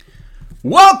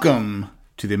Welcome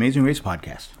to the Amazing Race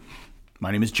Podcast.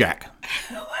 My name is Jack.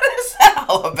 What is that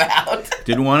all about?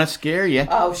 Didn't want to scare you.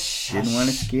 Oh, shush. Didn't want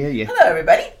to scare you. Hello,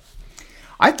 everybody.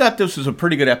 I thought this was a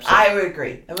pretty good episode. I would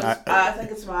agree. It was. I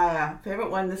think it's my favorite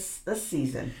one this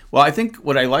season. Well, I think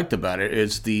what I liked about it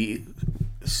is the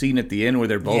scene at the end where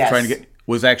they're both trying to get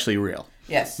was actually real.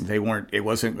 Yes. They weren't. It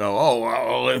wasn't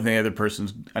and the other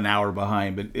person's an hour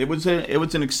behind, but it was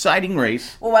an exciting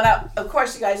race. Well, of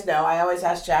course, you guys know I always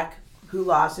ask Jack who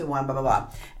lost, who won, blah blah blah,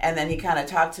 and then he kind of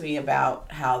talked to me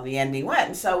about how the ending went.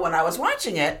 And so when I was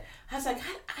watching it, I was like,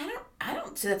 I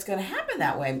don't see that's going to happen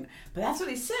that way. But that's what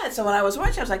he said. So when I was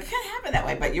watching, I was like, it can't happen that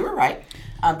way. But you were right.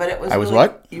 But it was. I was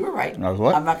what? You were right. I was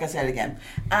what? I'm not going to say it again.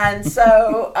 And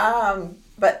so,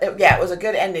 it was a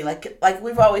good ending. Like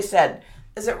we've always said,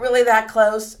 is it really that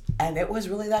close? And it was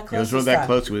really that close. It was really that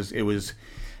close. It was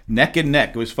neck and neck.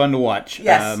 It was fun to watch.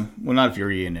 Yes. Well, not if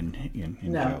you're Ian and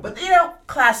no, Joe. but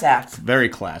class act. Very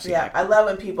classy. Yeah, I love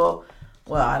when people.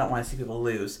 Well, I don't want to see people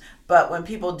lose, but when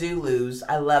people do lose,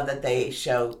 I love that they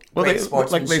show great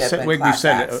sportsmanship and class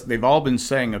acts. They've all been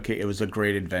saying, okay, it was a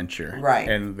great adventure, right?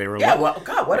 And they were God,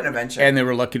 what an adventure! And they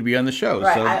were lucky to be on the show.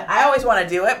 Right. So. I always want to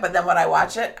do it, but then when I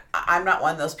watch it, I'm not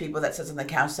one of those people that sits on the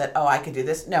couch that, I could do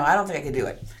this. No, I don't think I could do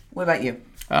it. What about you?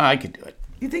 I could do it.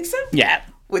 You think so? Yeah.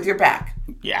 With your back?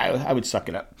 Yeah, I would suck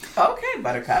it up. Okay,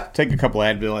 Buttercup. Take a couple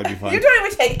Advil, I'd be fine. You don't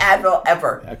even take Advil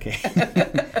ever.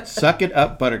 Okay. Suck it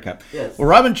up, Buttercup. Yes. Well,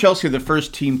 Rob and Chelsea are the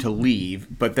first team to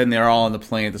leave, but then they're all on the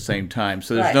plane at the same time,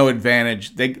 so there's no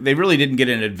advantage. They really didn't get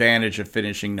an advantage of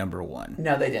finishing number one.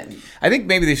 No, they didn't. I think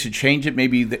maybe they should change it.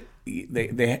 Maybe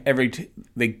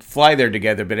they fly there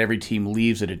together, but every team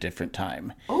leaves at a different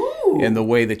time. Ooh. In the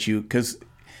way that because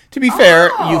to be fair,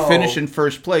 you finish in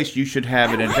first place, you should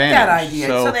have an advantage. That idea.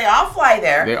 So they all fly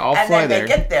there. They all fly there. They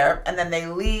get there, and then they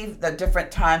leave the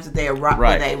different times that they arrive.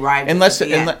 Right. When they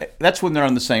arrive. That's when they're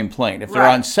on the same plane. If they're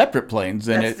on separate planes,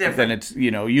 then it's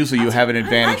usually you have an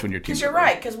advantage when your team. Because you're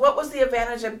right. Because what was the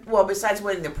advantage of besides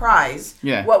winning the prize?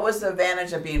 Yeah. What was the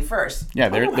advantage of being first? Yeah,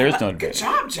 there's no advantage. Good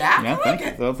job, Jack. Yeah, thank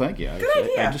you. Well, thank you. Good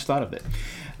idea. I just thought of it.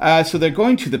 So they're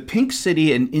going to the Pink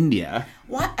City in India.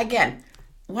 What again?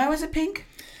 Why was it pink?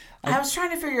 I was trying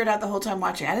to figure it out the whole time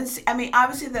watching. I didn't see. I mean,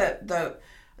 obviously the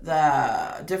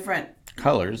different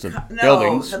colors of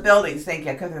buildings. The buildings. Thank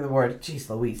you. I couldn't think of the word. Jeez,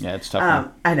 Louise. Yeah, it's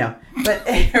tough. I know, but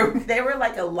they were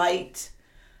like a light,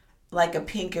 like a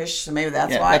pinkish. So maybe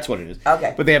that's why. That's what it is.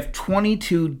 Okay. But they have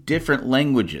 22 different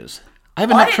languages. I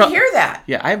didn't hear that.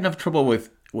 Yeah, I have enough trouble with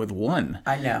one.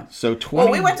 I know. So 20. Well,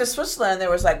 we went to Switzerland. There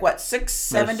was like 6,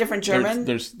 7 different German.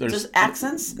 There's just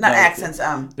accents, not accents.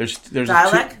 There's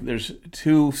dialect.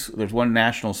 There's one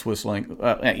national Swiss language.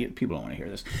 People don't want to hear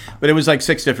this, but it was like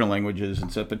 6 different languages and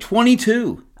stuff. But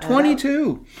 22.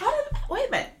 Wait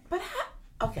a minute. But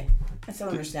how? Okay, I still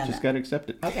understand. Just got to accept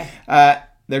it. Okay.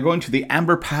 They're going to the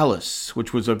Amber Palace,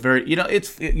 which was a very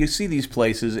you see these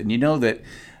places and you know that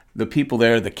the people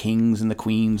there, the kings and the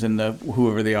queens and the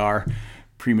whoever they are.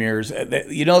 Premiers,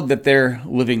 you know that they're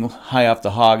living high off the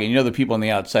hog, and you know the people on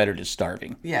the outside are just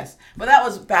starving. Yes, but that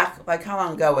was back. Like how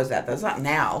long ago was that? That's not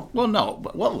now. Well, no,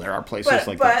 but there are places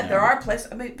like that. But there are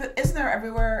places. I mean, but isn't there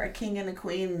everywhere a king and a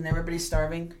queen, and everybody's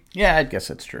starving? Yeah, I guess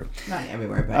that's true. Not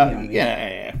everywhere, but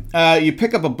yeah. You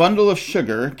pick up a bundle of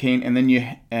sugar cane, and then you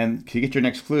get your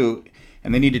next clue,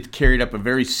 and they need to carry it up a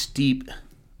very steep.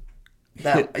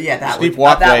 That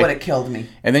would have killed me.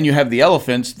 And then you have the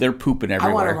elephants; they're pooping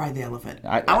everywhere. I want to ride the elephant.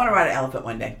 I want to ride an elephant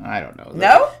one day. I don't know.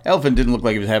 No? The elephant didn't look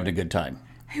like he was having a good time.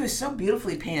 He was so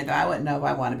beautifully painted. I wouldn't know if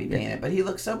I want to be painted, but he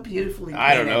looked so beautifully painted.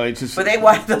 I don't know. It's just. But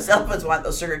those elephants want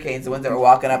those sugar canes, the ones that were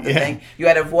walking up the thing. You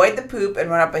had to avoid the poop and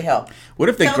run up a hill. What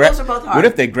if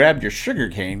they grabbed your sugar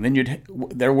cane? Then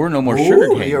there were no more sugar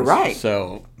canes. You're right.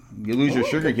 So you lose your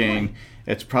sugar cane.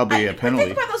 It's probably a penalty.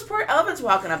 Think about those poor elephants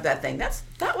walking up that thing.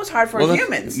 That was hard for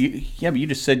humans. But you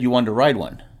just said you wanted to ride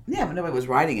one. Yeah, but nobody was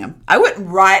riding him. I wouldn't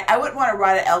want to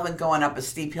ride an elephant going up a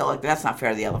steep hill like that. That's not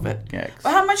fair to the elephant. Yeah.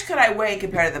 But how much could I weigh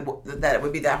compared to that it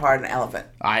would be that hard on an elephant?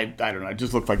 I don't know. It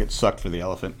just looked like it sucked for the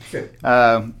elephant. True.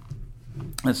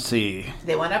 Let's see.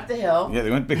 They went up the hill. Yeah,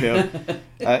 they went up the hill.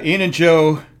 Ian and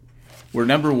Joe were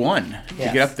number 1 to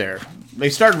get up there. They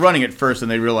started running at first,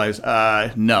 and they realized,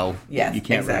 no, you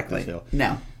can't run up this hill.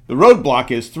 No. The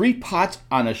roadblock is 3 pots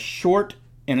on a short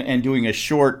and doing a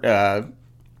short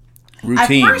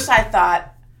routine. At first, I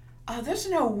thought, there's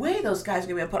no way those guys are going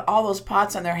to be able to put all those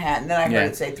pots on their head. And then I heard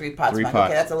it say 3 pots. 3 pots.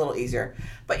 Okay, that's a little easier.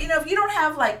 But, if you don't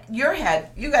have, your head,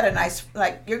 you got a nice,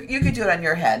 you could do it on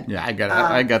your head. Yeah, I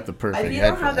got the perfect head. If you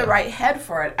don't have the right head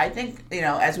for it, I think,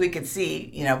 as we could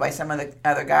see, by some of the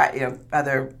other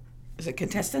other is it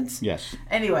contestants? Yes.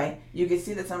 Anyway, you could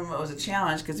see that some of it was a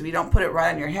challenge because if you don't put it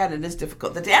right on your head, it is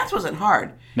difficult. The dance wasn't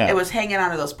hard. No. It was hanging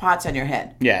onto those pots on your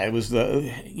head. Yeah, it was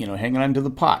hanging onto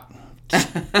the pot.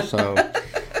 So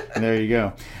there you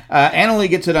go. Annalie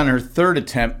gets it on her third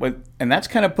attempt, and that's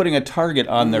kind of putting a target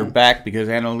on their back because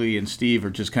Annalie and Steve are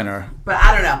just kind of... But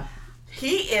I don't know.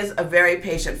 He is a very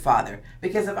patient father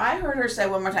because if I heard her say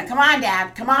one more time, "Come on,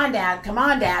 Dad, come on, Dad, come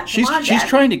on, Dad, come on, Dad." She's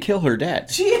trying to kill her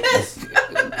dad. She is.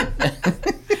 But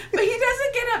he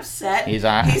doesn't get upset. He's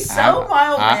so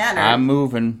mild-mannered. I'm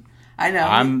moving. I know.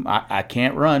 I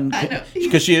can't run. I know.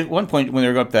 Because she at one point when they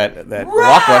were going up that Run,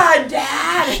 walkway,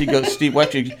 Dad! she goes, "Steve,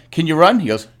 what? Can you run?" He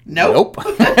goes, Nope.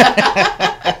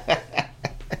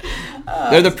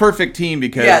 They're the perfect team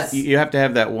because Yes. you have to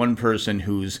have that one person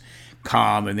who's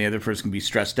calm and the other person can be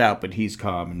stressed out, but he's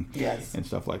calm and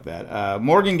stuff like that.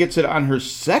 Morgan gets it on her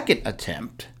second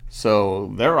attempt,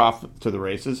 so they're off to the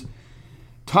races.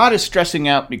 Todd is stressing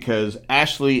out because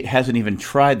Ashley hasn't even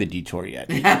tried the detour yet.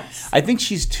 Yes. I think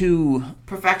she's too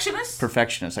Perfectionist?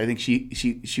 I think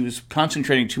she was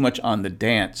concentrating too much on the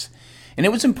dance. And it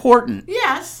was important.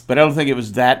 Yes. But I don't think it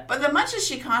was that. But as much as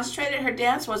she concentrated, her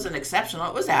dance wasn't exceptional.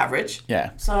 It was average.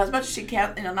 Yeah. So as much as she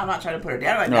can, I'm not trying to put her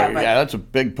down like No, that. But, yeah, that's a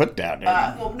big put down.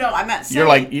 well, no, I meant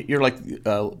saying... You're like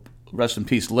rest in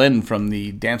peace, Lynn from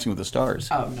the Dancing with the Stars.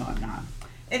 Oh, no, I'm not.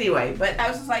 Anyway, but I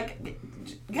was just like,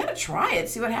 you got to try it.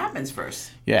 See what happens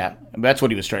first. Yeah, that's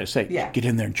what he was trying to say. Yeah. Get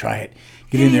in there and try it.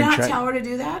 Did he not tell her to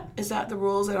do that? Is that the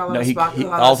rules that all No, all he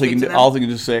can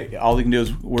do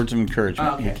is words of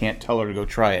encouragement. Okay. He can't tell her to go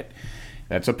try it.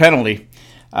 That's a penalty.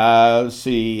 Let's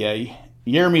see.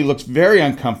 Jeremy looks very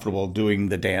uncomfortable doing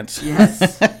the dance.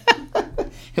 Yes.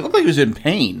 He looked like he was in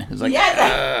pain. He was like,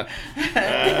 yeah. Is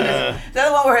that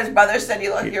the one where his brother said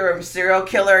you're a serial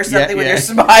killer or something with yeah. your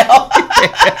smile?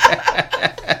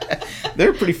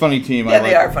 They're a pretty funny team. Yeah,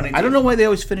 they are a funny team. I don't know why they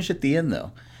always finish at the end,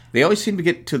 though. They always seem to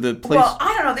get to the place. Well,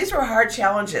 I don't know. These were hard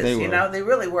challenges. They were. They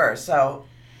really were. So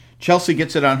Chelsea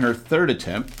gets it on her third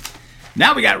attempt.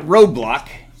 Now we got Roadblock.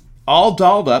 All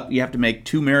dolled up. You have to make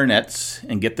 2 marionettes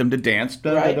and get them to dance.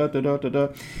 Right.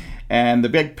 And the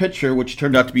big picture, which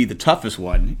turned out to be the toughest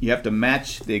one, you have to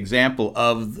match the example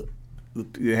of...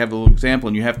 You have a little example,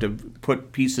 and you have to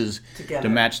put pieces together to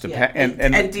match the... yeah.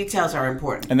 And details are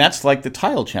important. And that's like the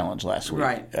tile challenge last week.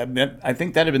 Right. I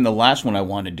think that had been the last one I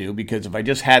wanted to do, because if I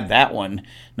just had that one,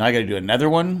 now I got to do another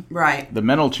one. Right. The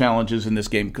mental challenges in this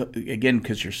game, again,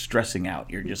 because you're stressing out.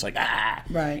 You're just like,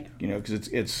 Right.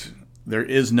 Because there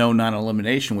is no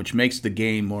non-elimination, which makes the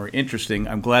game more interesting.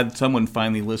 I'm glad someone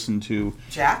finally listened to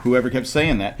Jack, whoever kept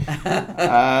saying that.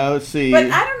 Let's see.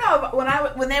 But I don't know.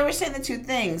 When they were saying the 2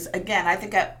 things, again, I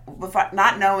think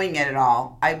not knowing it at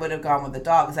all, I would have gone with the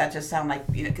dogs. That just sound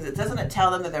like, because doesn't it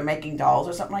tell them that they're making dolls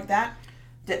or something like that?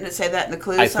 Didn't it say that in the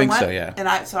clues? I somewhat? think so, yeah. And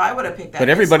I would have picked that. But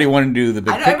everybody wanted to do the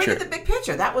big picture. Everybody did the big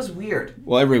picture. That was weird.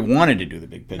 Well, everybody wanted to do the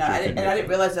big picture. No, I didn't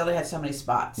realize they only had so many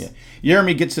spots. Yeah.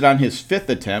 Jeremy gets it on his 5th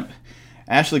attempt.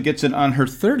 Ashley gets it on her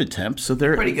 3rd attempt, so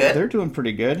they're pretty good. They're doing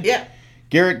pretty good. Yeah.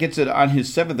 Garrett gets it on his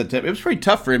 7th attempt. It was pretty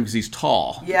tough for him because he's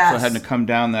tall. Yes. So having to come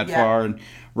down that far. And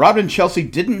Robin and Chelsea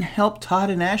didn't help Todd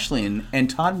and Ashley, and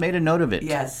Todd made a note of it.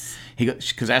 Yes.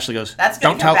 Because Ashley goes, that's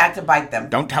going to come back to bite them.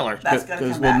 Don't tell her. That's going to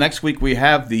come back. Well, next week we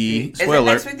have the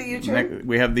spoiler. Is it next week the U-turn?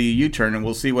 We have the U-turn, and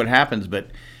we'll see what happens. But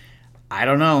I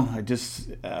don't know.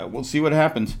 We'll see what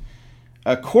happens.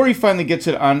 Corey finally gets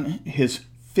it on his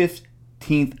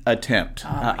 15th attempt.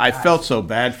 I felt so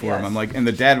bad for him. I'm like, and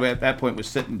the dad at that point was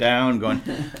sitting down going,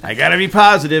 I got to be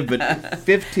positive, but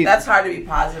 15th. That's hard to be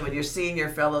positive when you're seeing your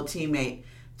fellow teammate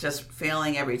just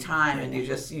failing every time, and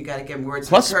you got to give him words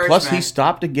of encouragement. Plus, he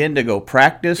stopped again to go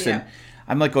practice, and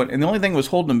I'm like going, and the only thing that was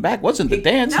holding him back wasn't the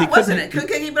dance. No, wasn't it? Couldn't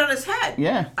keep it on his head.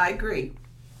 Yeah. I agree.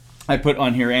 I put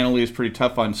on here, Annalie is pretty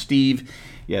tough on Steve.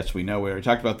 Yes, we know. We already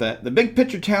talked about that. The big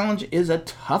picture challenge is a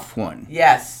tough one.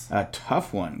 Yes. A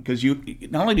tough one. Because you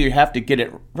not only do you have to get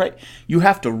it right, you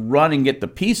have to run and get the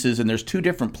pieces, and there's 2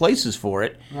 different places for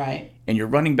it. Right. And you're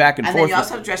running back and forth. And then you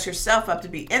also have to dress yourself up to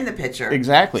be in the picture.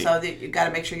 Exactly. So that you've got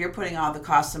to make sure you're putting all the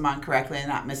costume on correctly and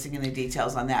not missing any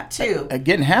details on that, too.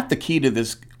 Again, half the key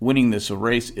to winning this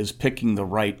race is picking the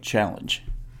right challenge.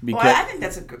 Well, I think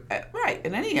that's right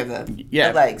in any of the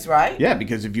legs, right? Yeah,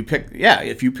 because if you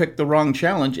pick the wrong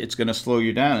challenge, it's going to slow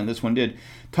you down, and this one did.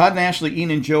 Todd and Ashley,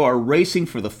 Ian and Joe are racing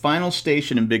for the final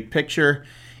station in Big Picture.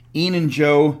 Ian and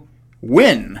Joe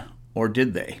win, or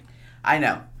did they? I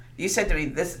know. You said to me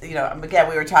this, again,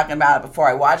 we were talking about it before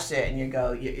I watched it, and you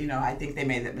go, I think they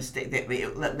made that mistake.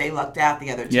 They lucked out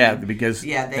the other team. Yeah, because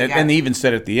they even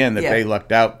said at the end that they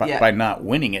lucked out by not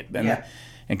winning it.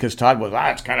 And because Todd was,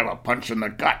 it's kind of a punch in the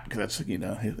gut, because that's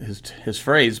his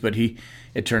phrase. But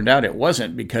it turned out it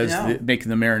wasn't, because making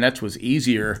the marionettes was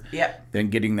easier than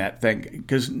getting that thing.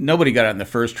 Because nobody got it on the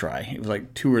first try. It was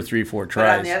like 2 or 3, 4 tries.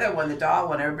 But on the other one, the doll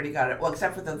one, everybody got it. Well,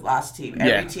 except for the last team.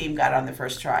 Every team got it on the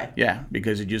first try. Yeah,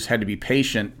 because you just had to be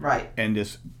patient, and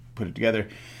just put it together.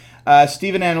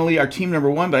 Steve and Annalie are team number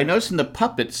 1, but I noticed in the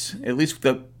puppets, at least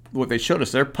what they showed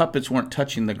us, their puppets weren't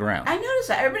touching the ground. I noticed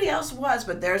that. Everybody else was,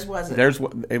 but theirs wasn't.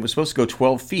 It was supposed to go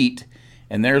 12 feet,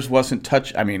 and theirs wasn't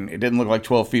touched. I mean, it didn't look like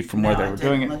 12 feet from where they were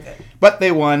doing it. But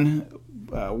they won.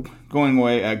 Going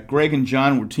away, Greg and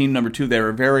John were team number 2.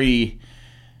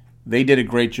 They did a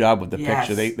great job with the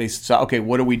picture. They saw, okay,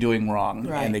 what are we doing wrong?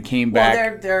 Right. And they came back.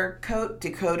 Well, they're code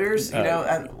decoders,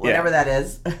 whatever that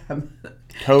is.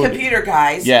 Computer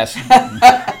guys. Yes.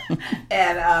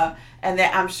 And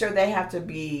I'm sure they have to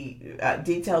be,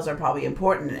 details are probably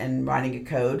important in writing a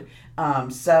code.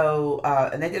 And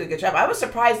they did a good job. I was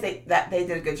surprised that they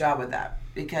did a good job with that,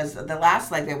 because the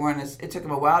last leg, it took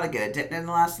them a while to get it, didn't it, in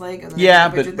the last leg?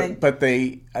 But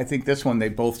I think this one, they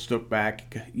both stuck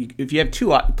back. If you have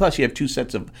you have 2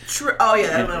 sets of... True. Oh, yeah,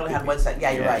 that one only had 1 set.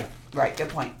 Yeah, you're right. Right, good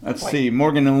point. Let's see.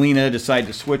 Morgan and Lena decided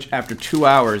to switch after 2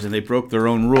 hours, and they broke their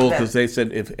own rule, because they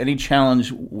said if any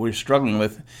challenge we're struggling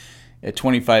with at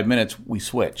 25 minutes, we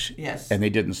switch. Yes. And they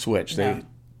didn't switch. No.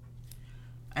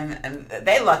 And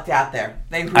they lucked out there.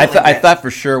 They really I thought for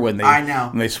sure when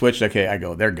they switched, okay,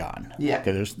 they're gone. Yeah.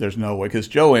 Because there's no way. Because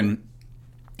Joe and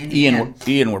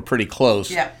Ian were pretty close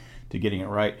to getting it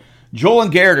right. Joel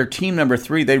and Garrett are team number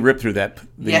 3. They ripped through that.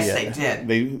 Yes, they did.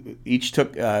 They each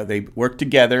they worked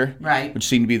together, right, which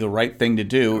seemed to be the right thing to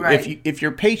do. Right. If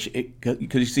you're patient,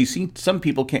 because you see some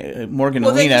people can't. Morgan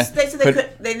and Lena.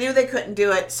 They knew they couldn't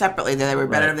do it separately. That they were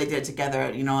better if they did it together,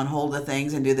 and hold the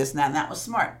things and do this and that. And that was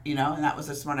smart, and that was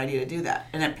a smart idea to do that,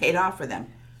 and it paid off for them.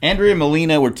 Andrea and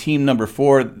Melina were team number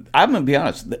 4. I'm gonna be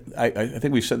honest. I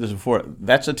think we've said this before.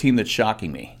 That's a team that's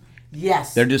shocking me.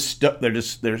 Yes, they're just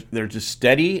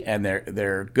steady, and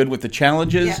they're good with the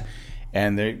challenges,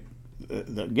 and they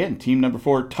again team number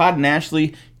 4. Todd and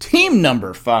Ashley, team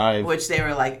number 5, which they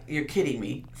were like, "You're kidding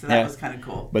me," so that was kind of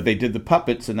cool. But they did the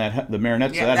puppets and the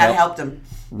marionettes, so that helped them.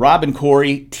 Rob and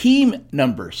Corey, team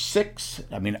number 6.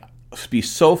 I mean, be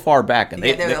so far back, and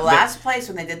they were the last place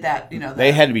when they did that.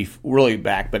 They had to be really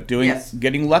back, but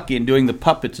getting lucky and doing the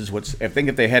puppets is what's. I think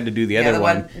if they had to do the other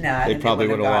one, they probably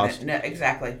would have lost. No,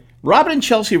 exactly. Robin and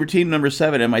Chelsea were team number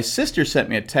 7, and my sister sent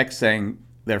me a text saying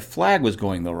their flag was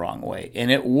going the wrong way,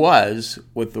 and it was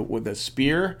with the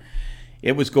spear.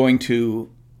 It was going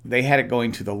to. They had it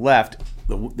going to the left.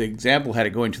 The example had it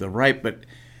going to the right, but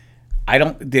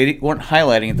they weren't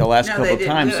highlighting it the last couple of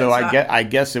times, so I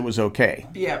guess it was okay.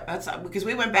 Yeah, that's because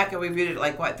we went back and reviewed it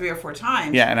like 3 or 4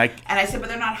 times. Yeah, and I said, but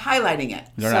they're not highlighting it.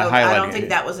 I don't think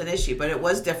that was an issue, but it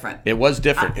was different. It was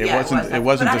different. It wasn't.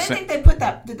 But I didn't think they put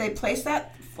that. Did they place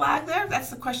that flag there? That's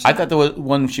the question. I thought there was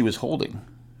one she was holding.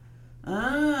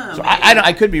 Oh. So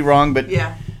I could be wrong, but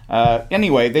yeah.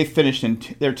 Anyway, they finished in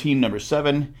their team number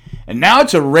 7. And now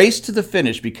it's a race to the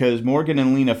finish, because Morgan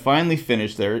and Lena finally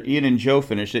finished there. Ian and Joe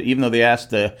finished it, even though they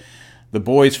asked the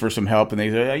boys for some help, and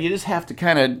they said, you just have to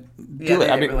kind of do it.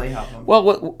 They didn't really help them. Well,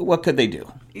 what could they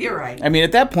do? You're right. I mean,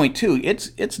 at that point, too,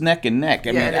 it's neck and neck.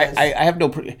 I mean, I have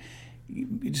no...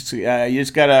 You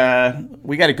just gotta...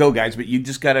 We gotta go, guys, but you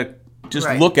just gotta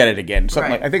look at it again.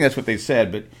 Something like, I think that's what they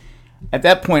said, but at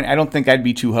that point, I don't think I'd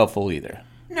be too helpful either.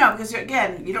 No, because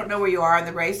again, you don't know where you are in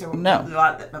the race.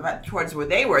 Towards where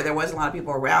they were, there wasn't a lot of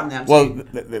people around them. Well,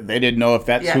 they didn't know if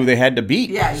that's who they had to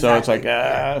beat. Yeah, exactly. So it's like,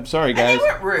 I'm sorry, guys. And they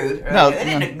weren't rude. No, they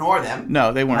didn't ignore them.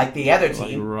 No, they weren't. Like the other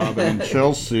team. Like Robin and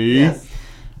Chelsea. Yes.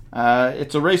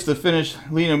 It's a race to finish.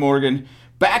 Lena Morgan,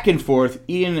 back and forth.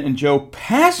 Ian and Joe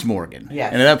pass Morgan.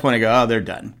 Yes. And at that point, I go, they're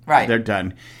done. Right. They're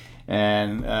done.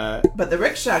 And but the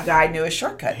rickshaw guy knew a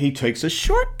shortcut. He takes a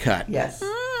shortcut. Yes.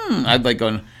 I'd like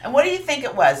going. And what do you think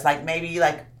it was? Like maybe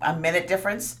like a minute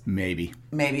difference? Maybe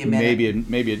a minute.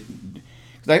 Maybe.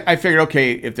 I figured,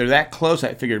 okay, if they're that close,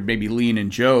 I figured maybe Ian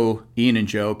and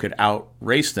Joe could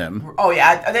outrace them. Oh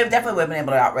yeah, they definitely would have been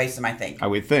able to outrace them. I think. I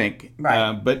would think.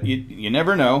 Right. But you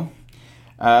never know.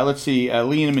 Let's see.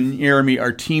 Liam and Jeremy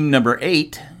are team number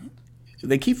 8.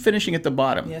 They keep finishing at the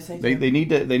bottom. Yes, they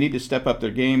do. They need to step up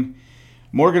their game.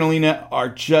 Morgan and Lena are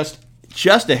just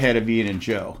ahead of Ian and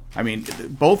Joe. I mean,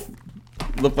 both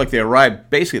looked like they arrived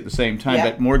basically at the same time,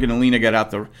 but Morgan and Lena got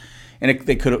out and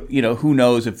they could have, who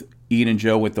knows if Ian and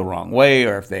Joe went the wrong way,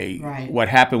 or if what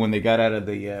happened when they got out of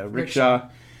the rickshaw.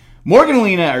 Morgan and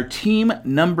Lena are team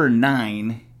number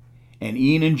 9, and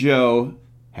Ian and Joe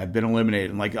have been eliminated.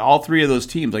 And like all 3 of those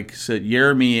teams, like I said,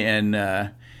 Jeremy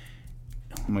and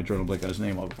am I drawing a blank on his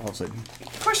name? I'll say.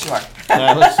 Of course you are.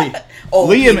 Let's see.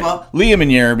 Liam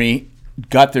and Jeremy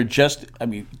got there just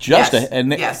Yes.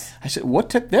 and Yes. I said, what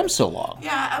took them so long?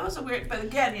 Yeah, that was a weird. But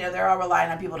again, they're all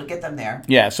relying on people to get them there.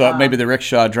 Yeah, so maybe the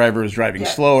rickshaw driver was driving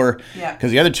slower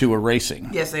because the other two were racing.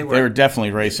 Yes, they were. They were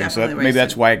definitely racing, maybe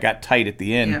that's why it got tight at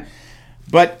the end. Yeah.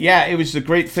 But yeah, it was a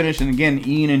great finish, and again,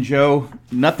 Ian and Joe,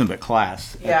 nothing but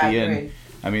class at the end. Agree.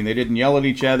 I mean, they didn't yell at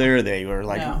each other. They were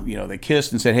like, they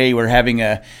kissed and said, "Hey, we're having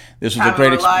this was a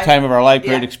great time of our life,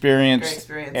 great experience." Great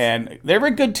experience. And they were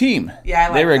a good team.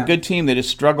 Yeah, they were a good team. They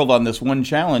just struggled on this one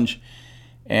challenge,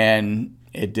 and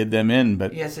it did them in.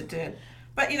 But yes, it did.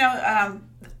 But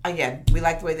again, we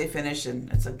like the way they finished, and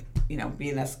it's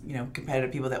being us,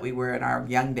 competitive people that we were in our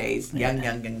young days, young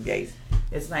days.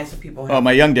 It's nice when people have... Oh,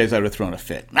 my young days, I would have thrown a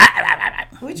fit.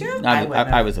 Would you?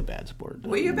 I was a bad sport.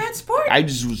 Were you a bad sport? I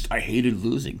hated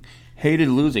losing.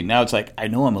 Now it's like, I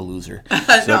know I'm a loser.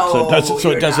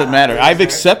 So it doesn't matter. I've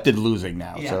accepted losing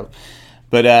now. Yeah. So,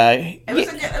 but it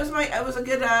was a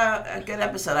good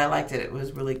episode. I liked it. It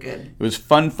was really good. It was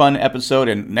fun episode.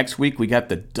 And next week we got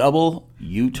the double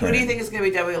U-turn. Who do you think is going to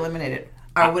be double eliminated?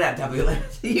 Or would not double eliminated?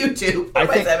 You two. I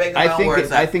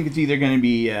think it's either going to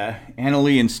be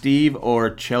Annalie and Steve or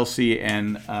Chelsea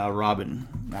and Robin.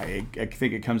 I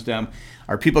think it comes down.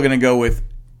 Are people going to go with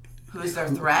who's their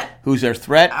threat? Who's their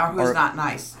threat? Or who's not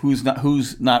nice? Who's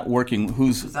not working?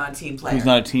 Who's not a team player? Who's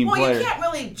not a team player? Well, you can't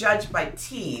really judge by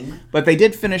team. But they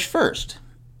did finish first.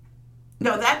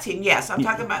 No, that team. Yes, I'm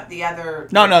talking about the other.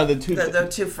 No, the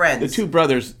two friends. The two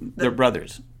brothers. They're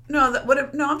brothers. No,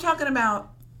 I'm talking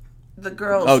about the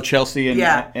girls. Oh, Chelsea and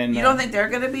and you don't think they're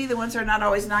going to be the ones that are not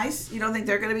always nice? You don't think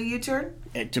they're going to be U-turn?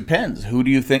 It depends. Who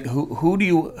do you think? Who do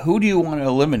you want to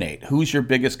eliminate? Who's your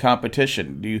biggest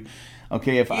competition? You don't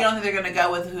think they're going to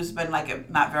go with who's been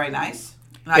not very nice?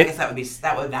 No, I guess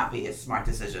that would not be a smart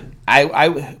decision.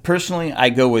 I personally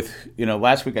go with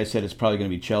last week I said it's probably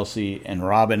going to be Chelsea and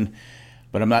Robin,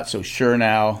 but I'm not so sure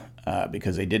now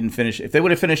because they didn't finish. If they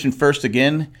would have finished in first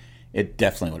again, it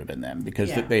definitely would have been them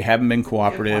because they haven't been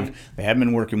cooperative. They haven't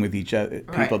been working with each other.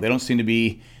 People, right. They don't seem to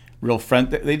be real friends.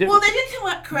 They did. Well, they did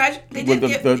congratulate.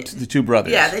 The two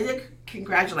brothers. Yeah, they did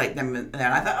congratulate them there.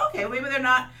 And I thought, okay, maybe they're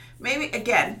not. Maybe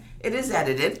again, it is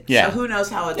edited. Yeah. So who knows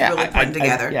how it's really put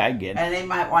together? I get it. And they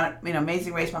might want to,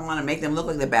 Amazing Race might want to make them look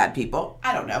like the bad people.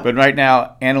 I don't know. But right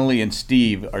now, Annalie and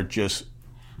Steve are just.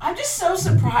 I'm just so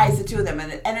surprised, the two of them,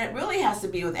 and it really has to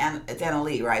be with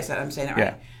Annalie, right? So I'm saying it right.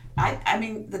 Yeah. I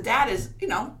mean, the dad is,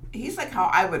 he's like how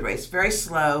I would race. Very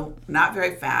slow, not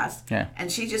very fast. Yeah.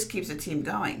 And she just keeps the team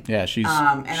going. Yeah, she's the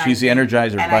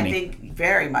Energizer Bunny. And I think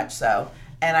very much so.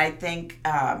 And I think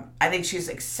she's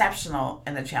exceptional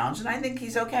in the challenge, and I think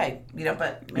he's okay.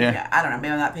 But maybe, I don't know.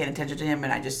 Maybe I'm not paying attention to him,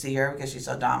 and I just see her because she's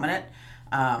so dominant.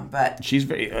 But she's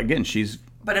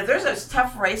But if there's a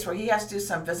tough race where he has to do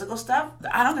some physical stuff,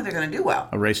 I don't think they're going to do well.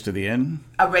 A race to the end?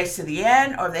 A race to the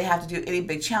end, or they have to do any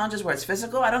big challenges where it's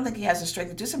physical. I don't think he has the strength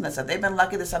to do some of that stuff. They've been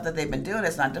lucky the stuff that they've been doing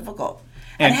is not difficult.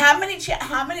 And how many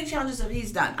challenges have he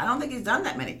done? I don't think he's done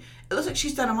that many. It looks like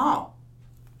she's done them all.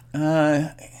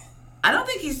 I don't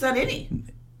think he's done any.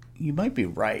 You might be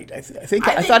right. I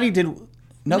thought he did.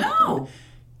 No.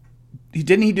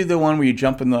 Didn't he do the one where you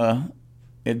jump in the?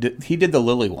 He did the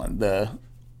Lily one. The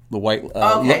white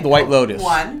lotus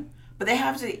one, but they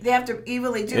have to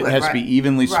evenly do it. It has to be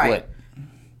evenly split.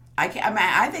 Right.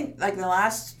 I think like the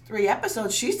last 3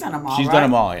 episodes, she's done them all. She's done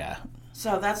them all, yeah.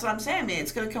 So that's what I'm saying.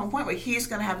 It's going to come a point where he's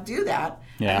going to have to do that,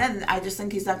 and then I just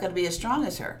think he's not going to be as strong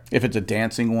as her. If it's a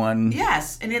dancing one,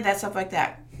 yes, any of that stuff like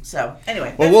that. So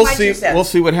anyway, well, we'll see. We'll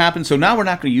see what happens. So now we're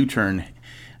not going to U-turn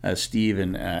Steve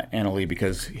and Annalie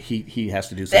because he has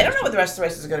to do something. They don't know what the rest of the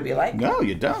race is going to be like. No,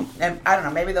 you don't. And I don't know.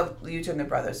 Maybe they'll U-turn their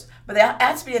brothers, but it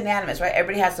has to be unanimous, right?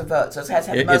 Everybody has to vote, so it has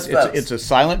to have the most votes. It's a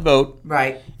silent vote,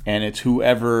 right? And it's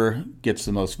whoever gets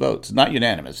the most votes. Not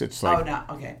unanimous. It's like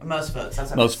most votes.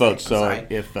 That's what most votes. So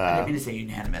if I didn't mean to say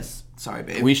unanimous. Sorry,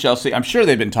 babe. We shall see. I'm sure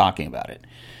they've been talking about it.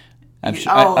 I'm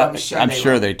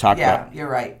sure they talk about. Yeah, you're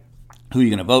right. Who are you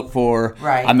going to vote for?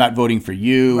 Right. I'm not voting for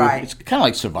you. Right. It's kind of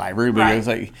like Survivor, but it's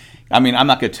like, I'm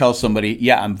not going to tell somebody,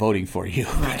 I'm voting for you,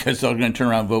 because they're going to turn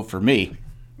around and vote for me.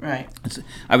 Right.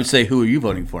 I would say, who are you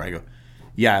voting for? I go,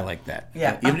 I like that.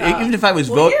 Yeah. Even if I was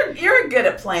voting. You're good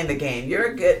at playing the game.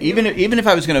 You're good. Even if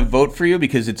I was going to vote for you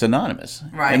because it's anonymous.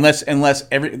 Right. Unless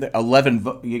every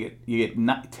 11 you get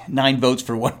 9 votes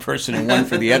for one person and 1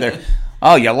 for the other.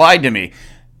 Oh, you lied to me.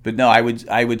 But no, I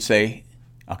would say,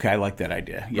 okay, I like that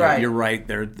idea. Yeah, You're right.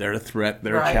 They're a threat.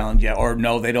 They're a challenge. Yeah, or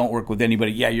no, they don't work with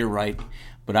anybody. Yeah, you're right.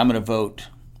 But I'm going to vote.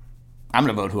 I'm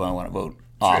going to vote who I want to vote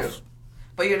off.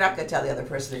 But you're not going to tell the other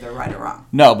person if they're right or wrong.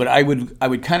 No, but I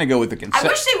would kind of go with the consent. I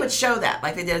wish they would show that,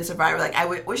 like they did in Survivor.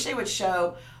 Like wish they would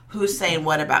show who's saying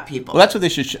what about people. Well, that's what they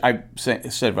should.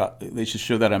 Said about they should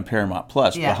show that on Paramount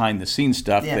Plus, behind the scenes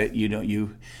stuff that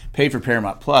you pay for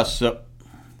Paramount Plus. So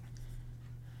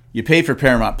you pay for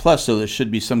Paramount Plus, so there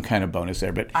should be some kind of bonus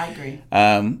there. But I agree.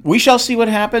 We shall see what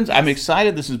happens. I'm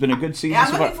excited. This has been a good season. Yeah,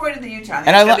 I'm looking forward to the Utah.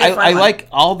 And I like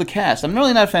all the cast. I'm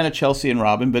really not a fan of Chelsea and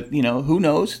Robin, but who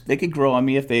knows? They could grow on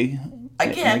me if they.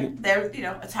 Again, they're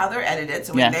it's how they're edited,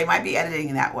 so they might be editing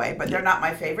in that way, but they're not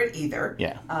my favorite either.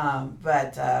 Yeah.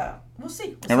 But we'll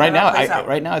see. And right now,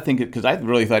 I think because I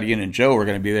really thought Ian and Joe were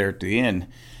going to be there at the end.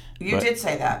 You did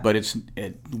say that, but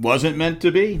it wasn't meant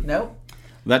to be. Nope.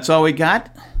 That's all we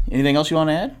got. Anything else you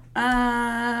want to add?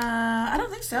 I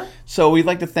don't think so. So we'd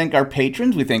like to thank our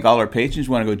patrons. We thank all our patrons.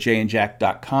 You want to go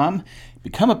jayandjack.com,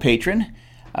 become a patron.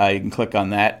 You can click on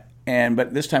that.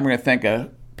 But this time we're going to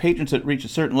thank patrons that reach a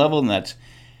certain level, and that's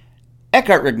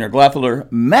Eckhart, Rigner,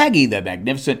 Glaffeler, Maggie the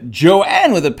Magnificent,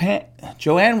 Joanne with a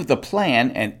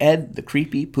plan, and Ed the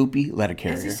creepy poopy letter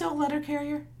carrier. Is he still a letter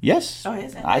carrier? Yes. Oh,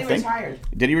 is it? I think he retired.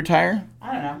 Did he retire?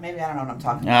 I don't know. Maybe I don't know what I'm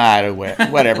talking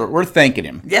about. Whatever. We're thanking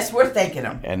him. Yes, we're thanking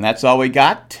him. And that's all we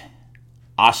got.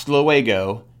 Hasta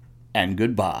luego, and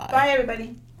goodbye. Bye,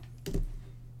 everybody.